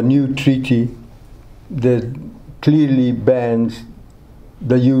the new treaty that clearly bans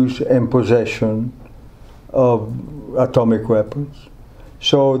the use and possession of atomic weapons.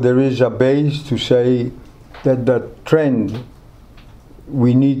 So there is a base to say that the trend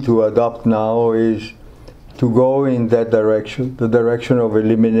we need to adopt now is to go in that direction, the direction of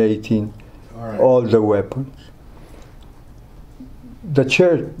eliminating all the weapons. The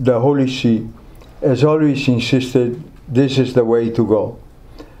Church, the Holy See, has always insisted this is the way to go.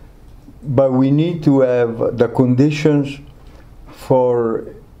 but we need to have the conditions for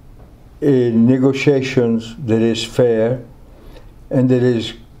negotiations that is fair and that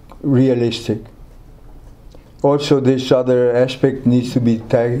is realistic. Also, this other aspect needs to be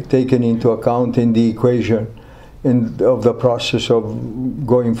taken into account in the equation of the process of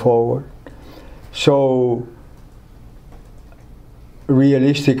going forward. So,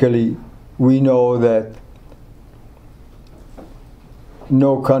 realistically, we know that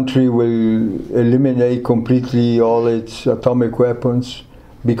no country will eliminate completely all its atomic weapons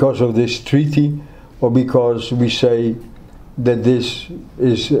because of this treaty, or because we say that this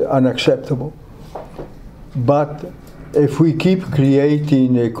is unacceptable. But if we keep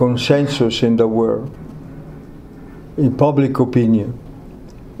creating a consensus in the world, in public opinion,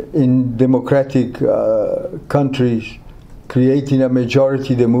 in democratic countries, creating a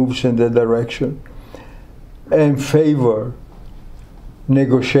majority that moves in that direction, and favor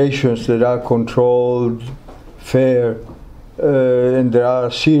negotiations that are controlled, fair, and there are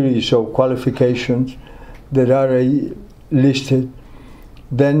a series of qualifications that are listed,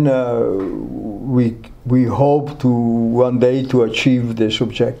 then we hope to one day to achieve this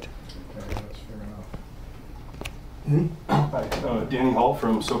objective. Hi, Danny Hall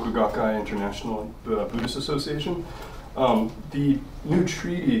from Soka Gakkai International Buddhist Association. The new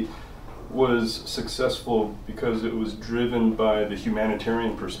treaty was successful because it was driven by the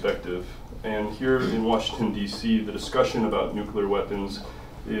humanitarian perspective. And here in Washington, D.C., the discussion about nuclear weapons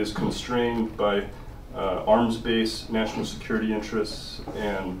is constrained by arms-based national security interests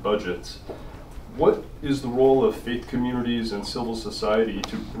and budgets. What is the role of faith communities and civil society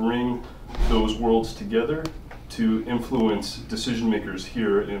to bring those worlds together to influence decision makers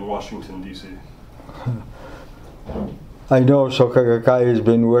here in Washington, D.C.? I know Soka Gakkai has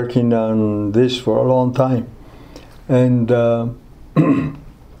been working on this for a long time. And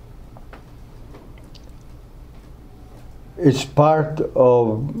it's part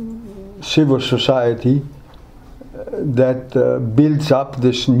of civil society that builds up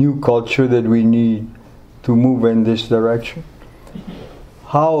this new culture that we need to move in this direction.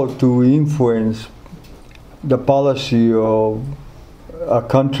 How to influence the policy of a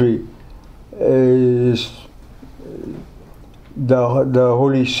country is the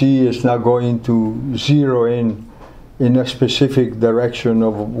Holy See is not going to zero in a specific direction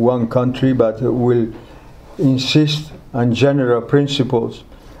of one country, but will insist on general principles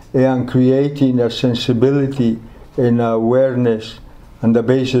and creating a sensibility and awareness on the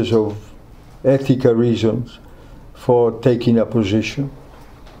basis of ethical reasons for taking a position.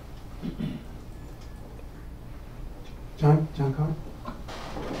 John Carr?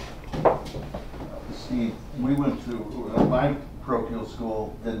 Steve, we went to, my parochial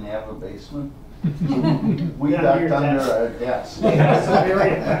school didn't have a basement. We ducked under our desk.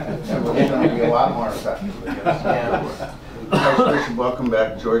 And we're going to be a lot more effective, I guess. Archbishop, welcome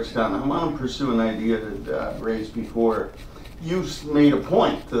back to Georgetown. I want to pursue an idea that raised before. You made a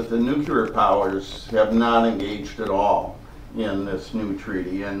point that the nuclear powers have not engaged at all in this new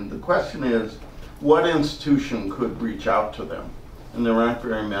treaty. And the question is, what institution could reach out to them? And there aren't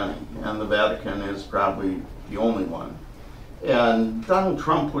very many. And the Vatican is probably the only one. And Donald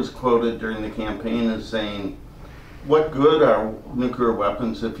Trump was quoted during the campaign as saying, what good are nuclear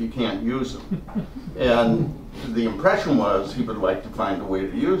weapons if you can't use them? And the impression was he would like to find a way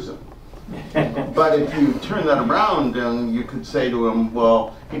to use them. But if you turn that around, and you could say to him,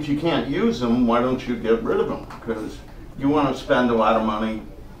 well, if you can't use them, why don't you get rid of them? Because you want to spend a lot of money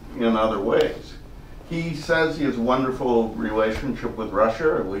in other ways. He says he has a wonderful relationship with Russia,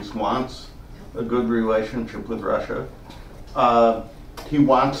 or at least wants a good relationship with Russia. He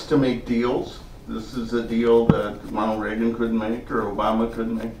wants to make deals. This is a deal that Ronald Reagan couldn't make or Obama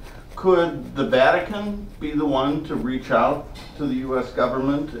couldn't make. Could the Vatican be the one to reach out to the U.S.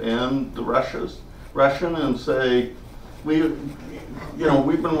 government and the Russian and say, we've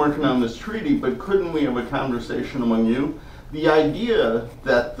been working on this treaty, but couldn't we have a conversation among you? The idea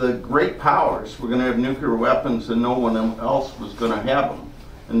that the great powers were going to have nuclear weapons and no one else was going to have them,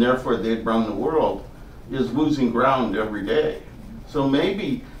 and therefore they'd run the world, is losing ground every day. So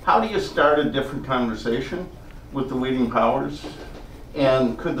maybe, how do you start a different conversation with the leading powers?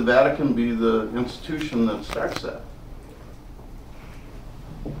 And could the Vatican be the institution that starts that?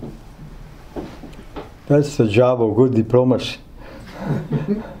 That's the job of good diplomacy.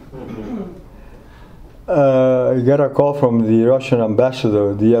 I got a call from the Russian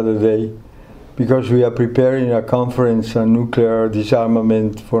ambassador the other day because we are preparing a conference on nuclear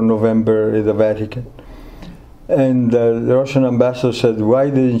disarmament for November at the Vatican. And the Russian ambassador said, why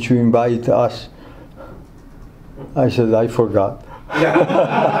didn't you invite us? I said, I forgot.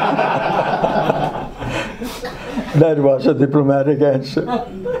 That was a diplomatic answer.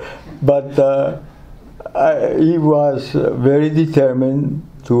 But he was very determined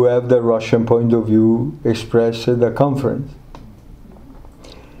to have the Russian point of view expressed at the conference.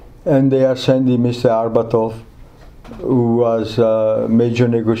 And they are sending Mr. Arbatov, who was a major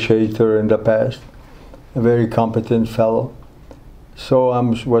negotiator in the past, a very competent fellow. So I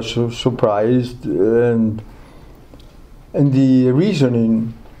was surprised, and the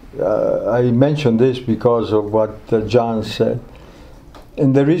reasoning, I mentioned this because of what John said,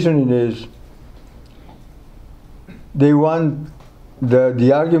 and the reasoning is they want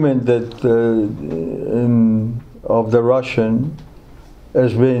the argument that of the Russian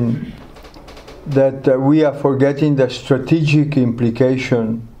has been that we are forgetting the strategic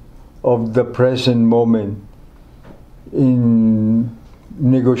implication of the present moment in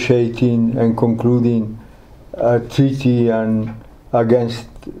negotiating and concluding a treaty against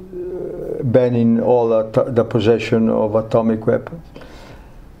banning all the possession of atomic weapons.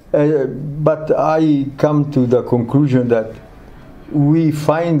 But I come to the conclusion that we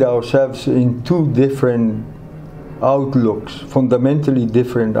find ourselves in two different outlooks, fundamentally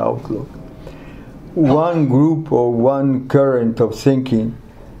different outlooks. One group or one current of thinking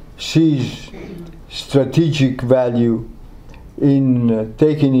sees strategic value in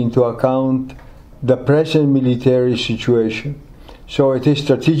taking into account the present military situation. So it is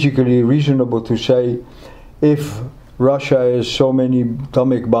strategically reasonable to say, if Russia has so many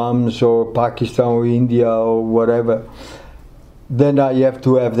atomic bombs, or Pakistan or India or whatever, then I have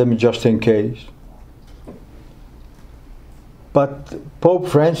to have them just in case. But Pope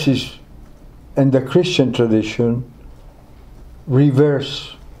Francis and the Christian tradition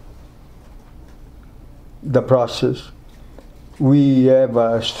reverse the process. We have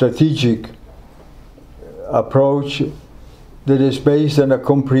a strategic approach that is based on a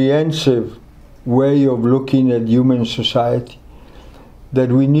comprehensive way of looking at human society, that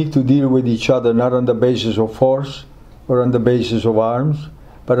we need to deal with each other not on the basis of force or on the basis of arms,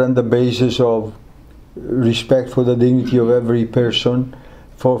 but on the basis of respect for the dignity of every person,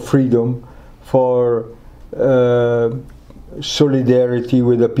 for freedom, for solidarity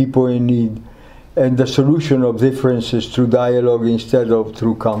with the people in need, and the solution of differences through dialogue instead of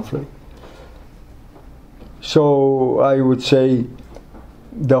through conflict. So I would say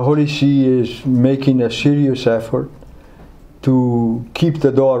the Holy See is making a serious effort to keep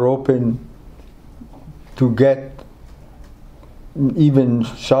the door open to get even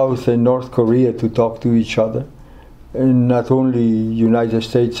South and North Korea to talk to each other, and not only United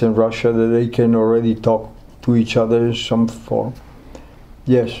States and Russia, that they can already talk to each other in some form.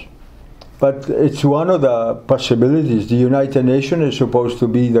 Yes, but it's one of the possibilities. The United Nations is supposed to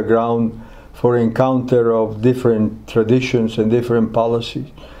be the ground for encounter of different traditions and different policies,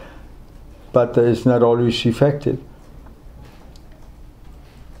 but it's not always effective.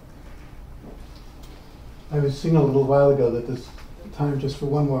 I was seeing a little while ago that there's time just for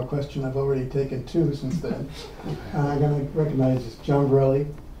one more question. I've already taken two since then. I'm going to recognize John Berkley.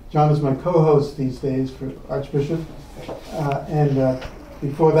 John is my co-host these days for Archbishop.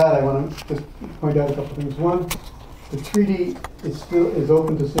 Before that, I want to just point out a couple of things. One, the treaty is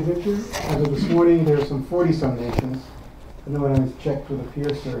open to signature. As of this morning, there are some 40-some nations. I know when I checked with a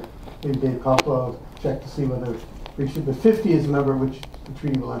Pierce or maybe Dave Koplow, checked to see whether we should, but 50 is the number at which the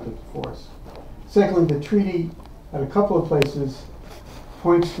treaty will enter force. Secondly, the treaty at a couple of places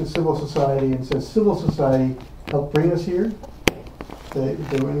points to civil society and says civil society helped bring us here. They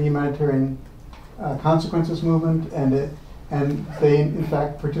were in the humanitarian consequences movement, and they in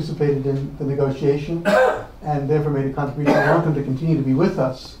fact participated in the negotiation and therefore made a contribution. I want them to continue to be with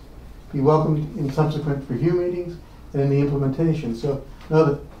us, be welcomed in subsequent review meetings and in the implementation. So know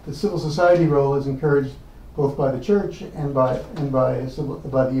that the civil society role is encouraged both by the Church and by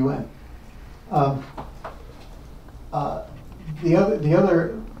the UN. The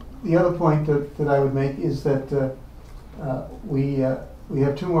other point that I would make is that we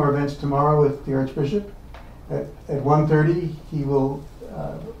have two more events tomorrow with the Archbishop. At 1:30, he will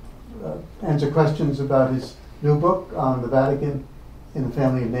answer questions about his new book on the Vatican in the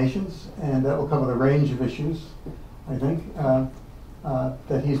Family of Nations, and that will cover the range of issues, I think,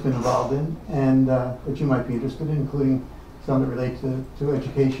 that he's been involved in and that you might be interested in, including some that relate to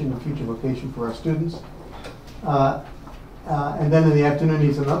education and future vocation for our students. And then in the afternoon,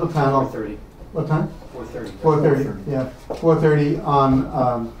 he's another panel. 4:30. What time? 4:30. 4:30. Yeah, 4:30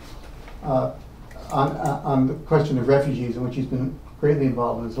 on the question of refugees, in which he's been greatly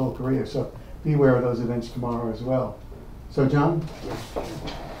involved in his whole career. So be aware of those events tomorrow as well. So John?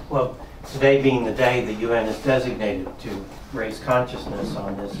 Well, today being the day the UN has designated to raise consciousness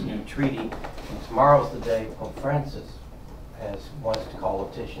on this new treaty, and tomorrow's the day Pope Francis wants to call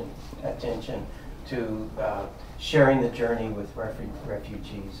attention to sharing the journey with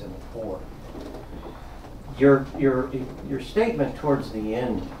refugees and the poor. Your statement towards the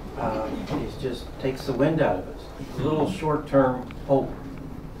end takes the wind out of us. A little short-term hope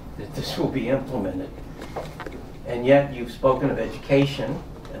that this will be implemented. And yet you've spoken of education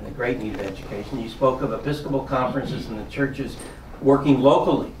and the great need of education. You spoke of Episcopal conferences and the churches working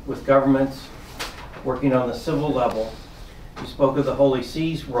locally with governments, working on the civil level. You spoke of the Holy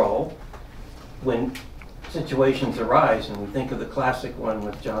See's role when situations arise, and we think of the classic one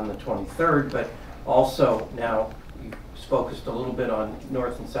with John the 23rd, but also now you've focused a little bit on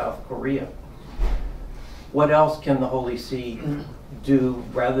North and South Korea. What else can the Holy See do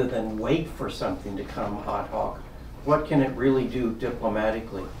rather than wait for something to come ad hoc? What can it really do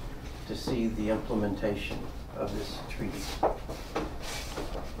diplomatically to see the implementation of this treaty?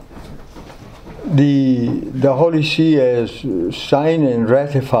 The Holy See has signed and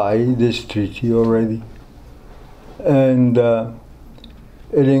ratified this treaty already, and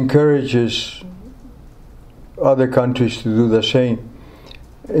it encourages other countries to do the same.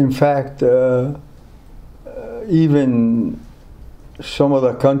 In fact, even some of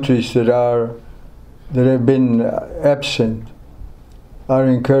the countries that have been absent are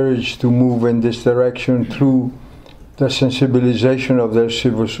encouraged to move in this direction through the sensibilization of their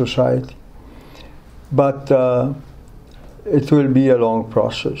civil society. But it will be a long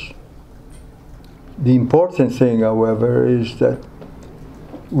process. The important thing, however, is that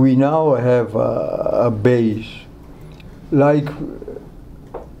we now have a base, like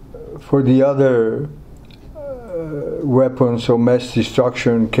for the other weapons of mass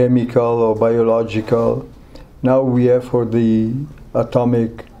destruction, chemical or biological. Now we have for the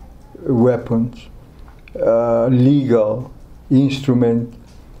atomic weapons, legal instrument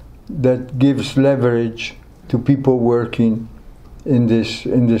that gives leverage to people working in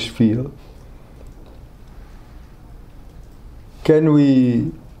this field. Can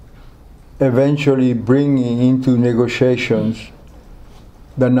we eventually bring into negotiations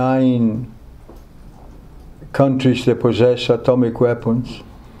the 9 countries that possess atomic weapons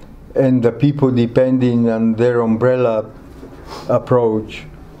and the people depending on their umbrella approach?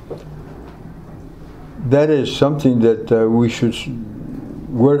 That is something that we should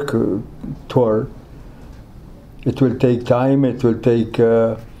work toward. It will take time, it will take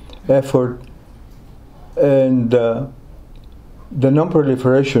effort, and the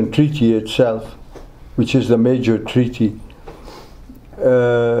Non-Proliferation Treaty itself, which is the major treaty,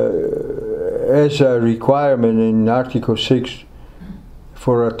 has a requirement in Article 6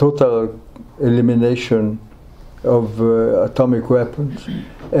 for a total elimination of atomic weapons,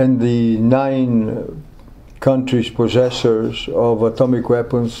 and the 9 countries possessors of atomic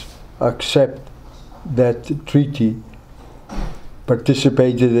weapons accept that treaty,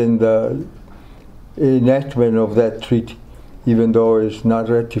 participated in the enactment of that treaty, even though it's not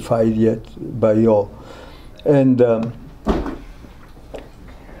ratified yet by all. And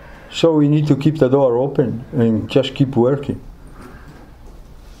so we need to keep the door open and just keep working.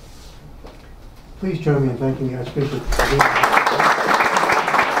 Please join me in thanking the Archbishop.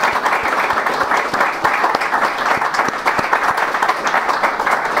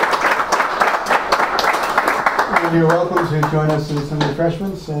 And you're welcome to join us in some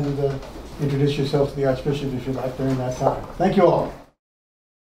refreshments and introduce yourself to the Archbishop if you'd like during that time. Thank you all.